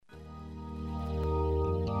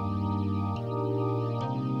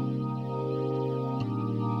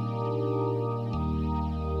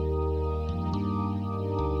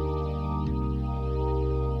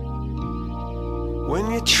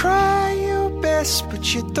When you try your best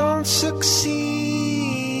but you don't succeed.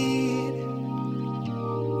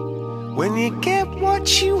 When you get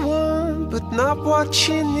what you want but not what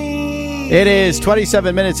you need. It is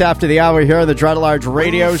 27 minutes after the hour here on the Dread Large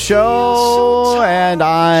Radio Show, and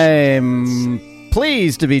I'm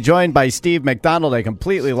pleased to be joined by Steve McDonald. I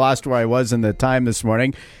completely lost where I was in the time this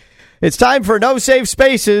morning. It's time for No Safe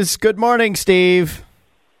Spaces. Good morning, Steve.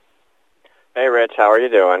 Hey, Rich. How are you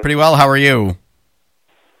doing? Pretty well. How are you?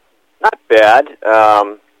 Not bad.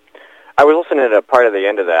 I was listening to part of the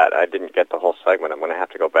end of that. I didn't get the whole segment. I'm going to have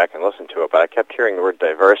to go back and listen to it, but I kept hearing the word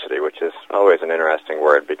diversity, which is always an interesting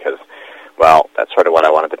word because, well, that's sort of what I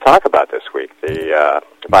wanted to talk about this week.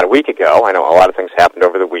 About a week ago, I know a lot of things happened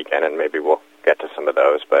over the weekend, and maybe we'll get to some of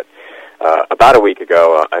those, but about a week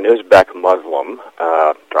ago, a Uzbek Muslim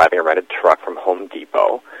driving a rented truck from Home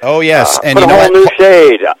Depot. Oh, yes. And put you know a whole new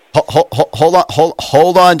shade.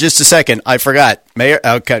 Hold on just a second. I forgot. Mayor,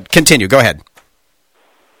 okay, continue. Go ahead.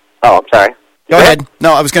 Oh, I'm sorry. Go ahead.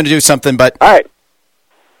 No, I was going to do something, but... All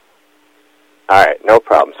right, no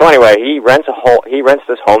problem. So anyway, he rents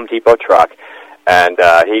this Home Depot truck, and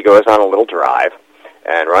he goes on a little drive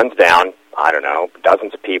and runs down, I don't know,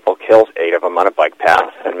 dozens of people, kills 8 of them on a bike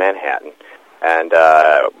path in Manhattan. And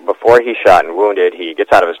before he's shot and wounded, he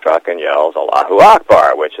gets out of his truck and yells, Allahu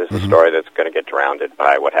Akbar, which is the story that's going to get drowned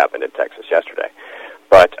by what happened in Texas yesterday.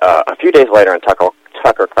 But a few days later on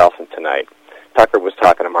Tucker Carlson Tonight, Tucker was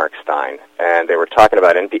talking to Mark Stein, and they were talking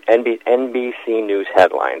about NBC News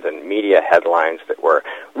headlines and media headlines that were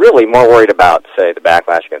really more worried about, say, the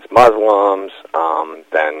backlash against Muslims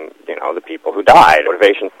than, you know, the people who died,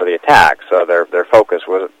 motivation for the attack. So their focus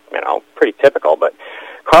was, you know, pretty typical. But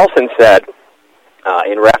Carlson said,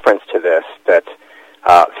 in reference to this, that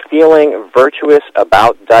feeling virtuous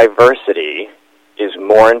about diversity is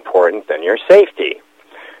more important than your safety.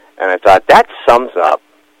 And I thought that sums up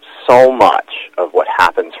so much of what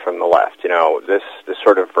happens from the left. You know, this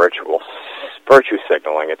sort of virtue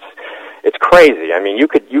signaling. It's crazy. I mean, you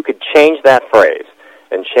could change that phrase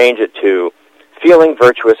and change it to feeling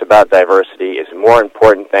virtuous about diversity is more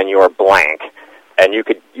important than your blank, and you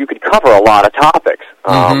could cover a lot of topics.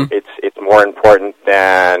 It's more important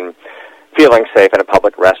than feeling safe in a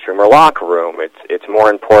public restroom or locker room. It's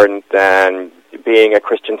more important than being a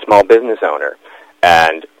Christian small business owner,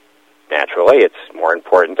 and naturally, it's more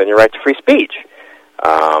important than your right to free speech.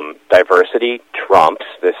 Diversity trumps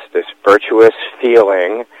this virtuous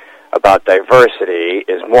feeling about diversity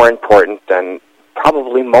is more important than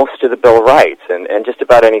probably most of the Bill of Rights and just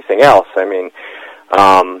about anything else. I mean,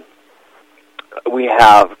 we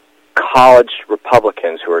have college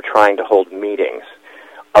Republicans who are trying to hold meetings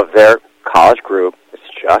of their college group. It's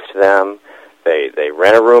just them. They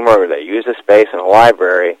rent a room or they use a space in a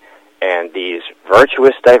library, and these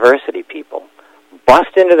virtuous diversity people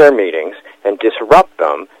bust into their meetings and disrupt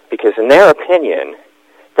them because, in their opinion,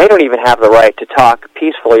 they don't even have the right to talk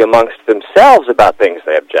peacefully amongst themselves about things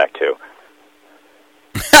they object to.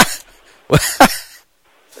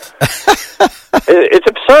 It's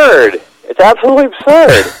absurd. It's absolutely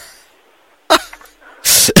absurd.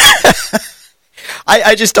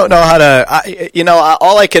 I just don't know how to,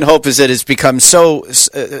 all I can hope is that it's become so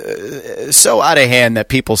out of hand that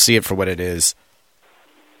people see it for what it is.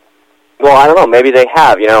 Well, I don't know. Maybe they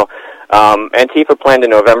have. Antifa planned a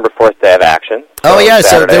November 4th day of action. Oh, yes.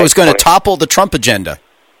 Saturday, so it was going to topple the Trump agenda.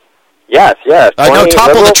 Yes. Topple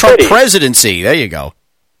the Trump cities. Presidency. There you go.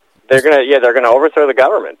 They're gonna overthrow the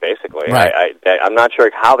government, basically. Right. I'm not sure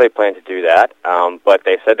how they plan to do that, but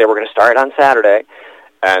they said they were going to start on Saturday.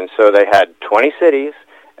 And so they had 20 cities,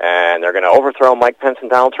 and they're going to overthrow Mike Pence and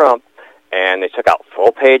Donald Trump. And they took out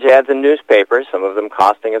full-page ads in newspapers, some of them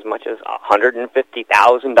costing as much as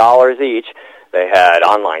 $150,000 each. They had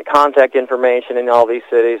online contact information in all these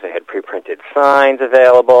cities. They had pre-printed signs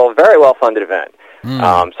available. Very well-funded event.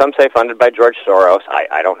 Some say funded by George Soros.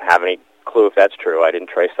 I don't have any clue if that's true. I didn't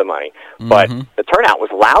trace the money. But the turnout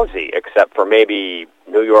was lousy, except for maybe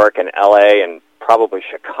New York and L.A. and probably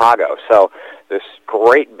Chicago. So this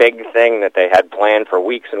great big thing that they had planned for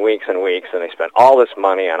weeks and weeks and weeks, and they spent all this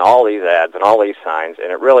money on all these ads and all these signs,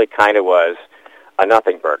 and it really kind of was a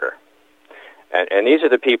nothing burger. And these are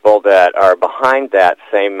the people that are behind that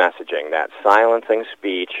same messaging, that silencing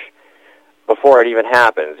speech before it even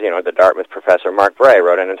happens. You know, the Dartmouth professor Mark Bray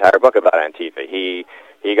wrote an entire book about Antifa. He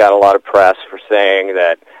got a lot of press for saying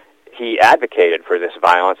that he advocated for this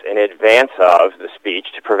violence in advance of the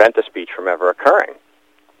speech to prevent the speech from ever occurring.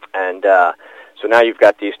 And so now you've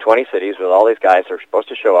got these 20 cities with all these guys that are supposed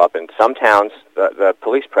to show up. In some towns, the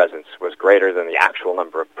police presence was greater than the actual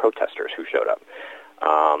number of protesters who showed up.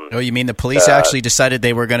 Oh, you mean the police actually decided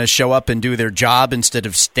they were going to show up and do their job instead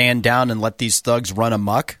of stand down and let these thugs run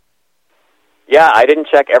amok? Yeah, I didn't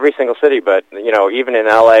check every single city, but, even in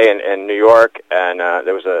L.A. and New York, and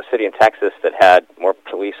there was a city in Texas that had more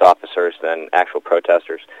police officers than actual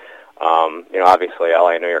protesters. Obviously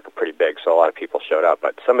L.A. and New York are pretty big, so a lot of people showed up.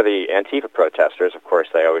 But some of the Antifa protesters, of course,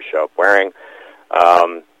 they always show up wearing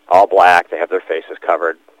all black. They have their faces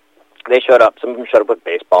covered. They showed up. Some of them showed up with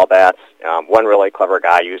baseball bats. One really clever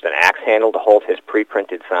guy used an axe handle to hold his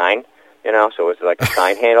pre-printed sign, so it was like a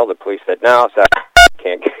sign handle. The police said, no, sorry,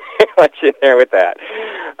 can't let you in there with that.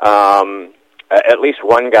 At least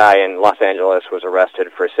one guy in Los Angeles was arrested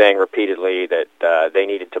for saying repeatedly that they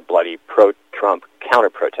needed to bloody pro-Trump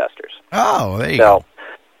counter-protesters. Oh, there you go.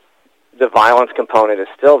 The violence component is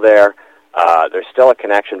still there. There's still a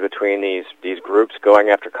connection between these groups going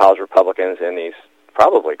after college Republicans and these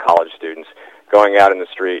probably college students going out in the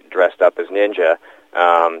street dressed up as ninja,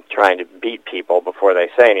 trying to beat people before they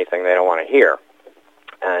say anything they don't want to hear.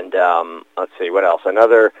 And let's see, what else?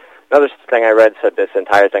 Another thing I read said this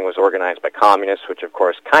entire thing was organized by communists, which of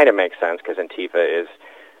course kind of makes sense because Antifa is,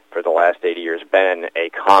 for the last 80 years, been a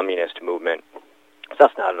communist movement. So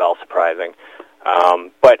that's not at all surprising.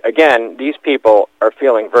 But again, these people are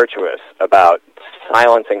feeling virtuous about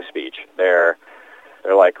silencing speech. They're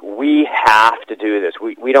like, we have to do this.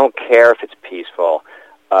 We don't care if it's peaceful.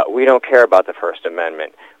 We don't care about the First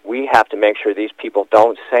Amendment. We have to make sure these people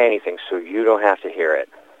don't say anything so you don't have to hear it.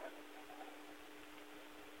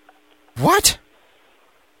 What?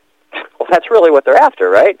 Well, that's really what they're after,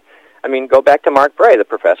 right? I mean, go back to Mark Bray, the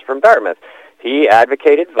professor from Dartmouth. He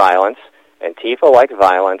advocated violence, Antifa-like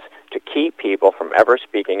violence, to keep people from ever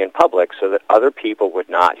speaking in public so that other people would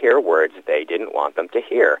not hear words they didn't want them to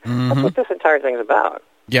hear. Mm-hmm. That's what this entire thing's about.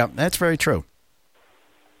 Yeah, that's very true.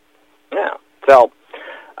 Yeah. So,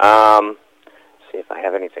 see if I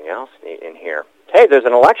have anything else in here. Hey, there's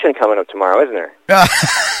an election coming up tomorrow, isn't there?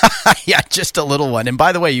 Yeah, just a little one. And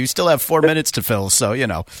by the way, you still have 4 minutes to fill, so,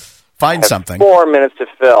 find something. 4 minutes to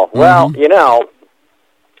fill. Mm-hmm. Well,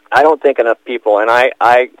 I don't think enough people, and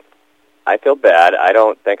I feel bad. I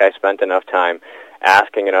don't think I spent enough time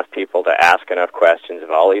asking enough people to ask enough questions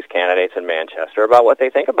of all these candidates in Manchester about what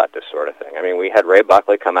they think about this sort of thing. I mean, we had Ray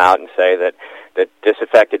Buckley come out and say that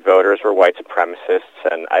disaffected voters were white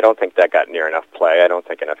supremacists, and I don't think that got near enough play. I don't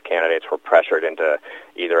think enough candidates were pressured into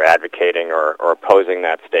either advocating or opposing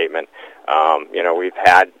that statement. We've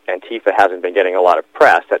had, Antifa hasn't been getting a lot of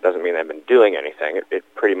press. That doesn't mean they've been doing anything. It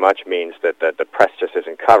pretty much means that the press just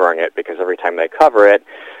isn't covering it, because every time they cover it,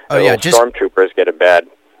 stormtroopers get a bad...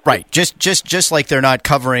 Right, just like they're not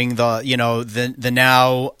covering the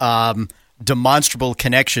now demonstrable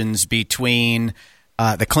connections between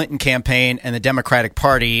the Clinton campaign and the Democratic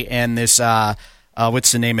Party and this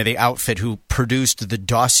what's the name of the outfit who produced the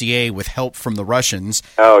dossier with help from the Russians?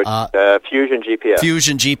 Fusion GPS.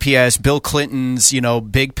 Fusion GPS. Bill Clinton's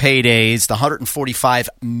big paydays, the $145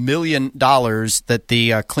 million that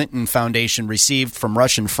the Clinton Foundation received from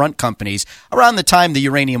Russian front companies around the time the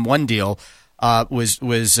Uranium One deal was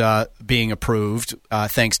being approved,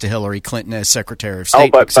 thanks to Hillary Clinton as Secretary of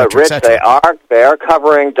State. But Rich, they are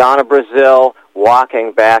covering Donna Brazile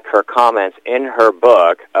walking back her comments in her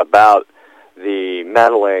book about the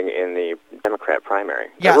meddling in the Democrat primary.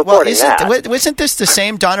 Yeah, well, wasn't this the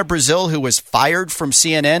same Donna Brazile who was fired from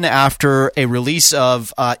CNN after a release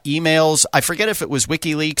of emails? I forget if it was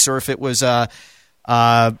WikiLeaks or if it was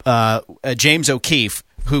James O'Keefe,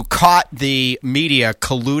 who caught the media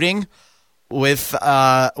colluding with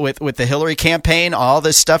the Hillary campaign, all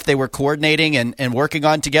this stuff they were coordinating and working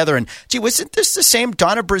on together. And gee, wasn't this the same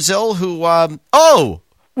Donna Brazile who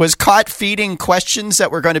was caught feeding questions that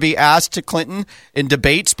were going to be asked to Clinton in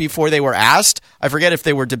debates before they were asked? I forget if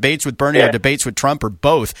they were debates with Bernie or debates with Trump or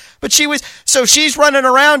both. But she's running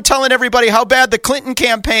around telling everybody how bad the Clinton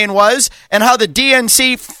campaign was and how the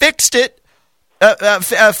DNC fixed it for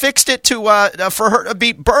her to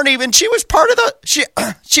beat Bernie, and she was part of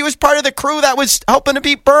the crew that was helping to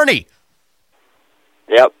beat Bernie.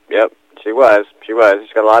 Yep, she was. She's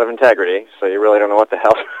got a lot of integrity, so you really don't know what the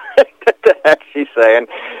hell the heck she's saying.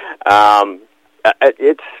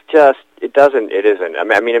 It isn't. I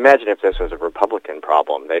mean, imagine if this was a Republican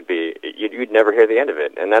problem. You'd never hear the end of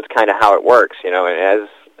it, and that's kind of how it works, And as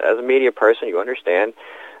a media person, you understand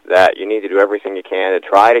that you need to do everything you can to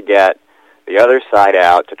try to get the other side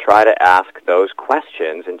out, to try to ask those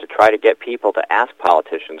questions and to try to get people to ask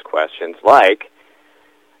politicians questions like,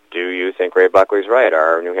 do you think Ray Buckley's right?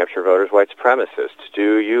 Are New Hampshire voters white supremacists?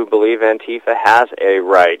 Do you believe Antifa has a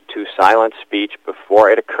right to silence speech before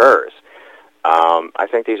it occurs? I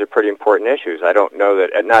think these are pretty important issues. I don't know that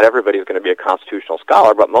not everybody's going to be a constitutional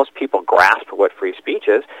scholar, but most people grasp what free speech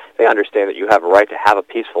is. They understand that you have a right to have a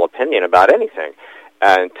peaceful opinion about anything.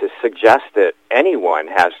 And to suggest that anyone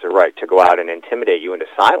has the right to go out and intimidate you into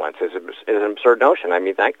silence is an absurd notion. I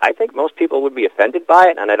mean, I think most people would be offended by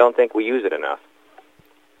it, and I don't think we use it enough.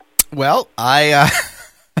 Well,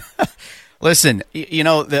 listen, you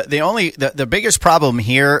know, the biggest problem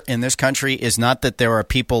here in this country is not that there are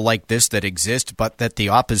people like this that exist, but that the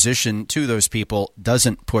opposition to those people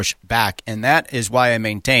doesn't push back. And that is why I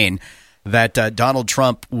maintain that Donald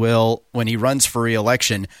Trump will, when he runs for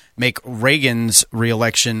re-election, make Reagan's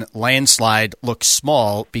re-election landslide look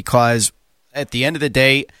small, because at the end of the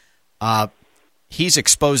day, he's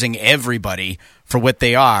exposing everybody for what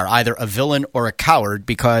they are, either a villain or a coward,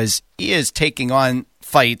 because he is taking on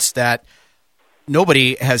fights that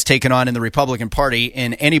nobody has taken on in the Republican Party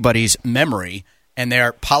in anybody's memory. And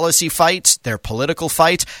they're policy fights, they're political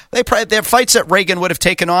fights. They're fights that Reagan would have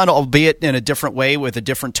taken on, albeit in a different way with a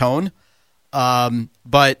different tone.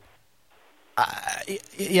 But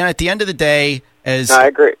you know, at the end of the day, as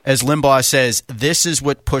Limbaugh says, this is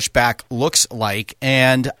what pushback looks like,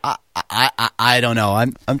 and I don't know.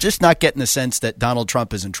 I'm just not getting the sense that Donald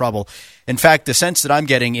Trump is in trouble. In fact, the sense that I'm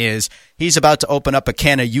getting is he's about to open up a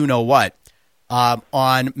can of you-know-what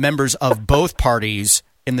on members of both parties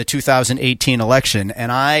in the 2018 election,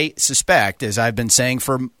 and I suspect, as I've been saying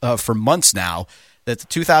for months now, that the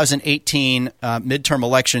 2018 midterm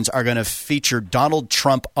elections are going to feature Donald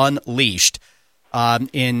Trump unleashed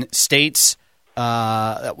in states,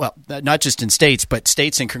 well, not just in states, but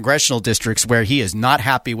states and congressional districts where he is not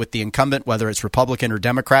happy with the incumbent, whether it's Republican or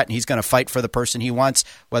Democrat, and he's going to fight for the person he wants,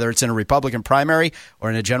 whether it's in a Republican primary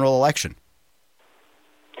or in a general election.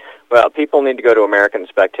 Well, people need to go to American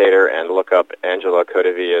Spectator and look up Angela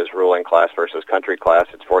Codevilla's Ruling Class versus Country Class.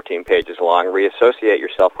 It's 14 pages long. Reassociate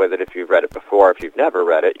yourself with it if you've read it before. If you've never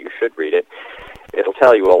read it, you should read it. It'll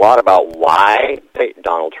tell you a lot about why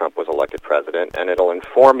Donald Trump was elected president, and it'll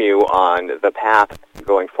inform you on the path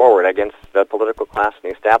going forward against the political class and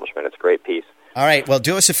the establishment. It's a great piece. All right. Well,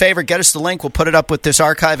 do us a favor. Get us the link. We'll put it up with this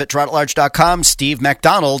archive at droughtatlarge.com. Steve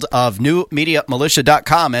MacDonald of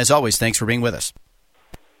newmediamilitia.com. As always, thanks for being with us.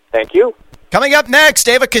 Thank you. Coming up next,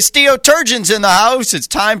 Ava Castillo-Turgeon's in the house. It's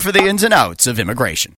time for the ins and outs of immigration.